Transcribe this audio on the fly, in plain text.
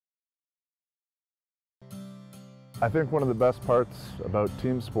I think one of the best parts about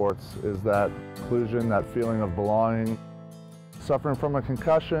team sports is that inclusion, that feeling of belonging. Suffering from a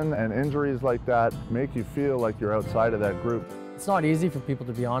concussion and injuries like that make you feel like you're outside of that group. It's not easy for people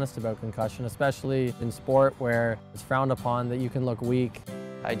to be honest about concussion, especially in sport where it's frowned upon that you can look weak.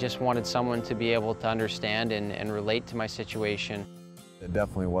 I just wanted someone to be able to understand and relate to my situation. It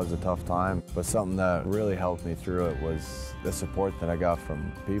definitely was a tough time, but something that really helped me through it was the support that I got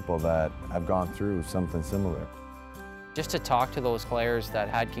from people that have gone through something similar. Just to talk to those players that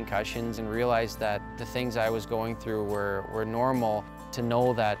had concussions and realize that the things I was going through were normal, to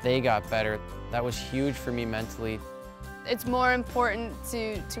know that they got better, that was huge for me mentally. It's more important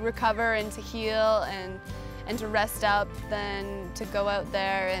to recover and to heal and to rest up than to go out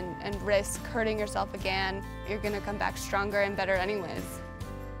there and risk hurting yourself again. You're going to come back stronger and better anyways.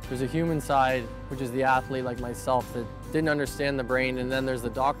 There's a human side, which is the athlete like myself that didn't understand the brain, and then there's the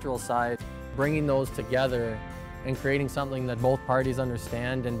doctoral side. Bringing those together and creating something that both parties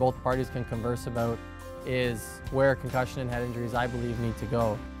understand and both parties can converse about is where concussion and head injuries, I believe, need to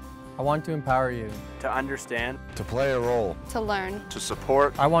go. I want to empower you to understand, To play a role. To learn. to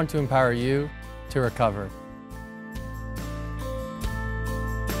support. I want to empower you to recover.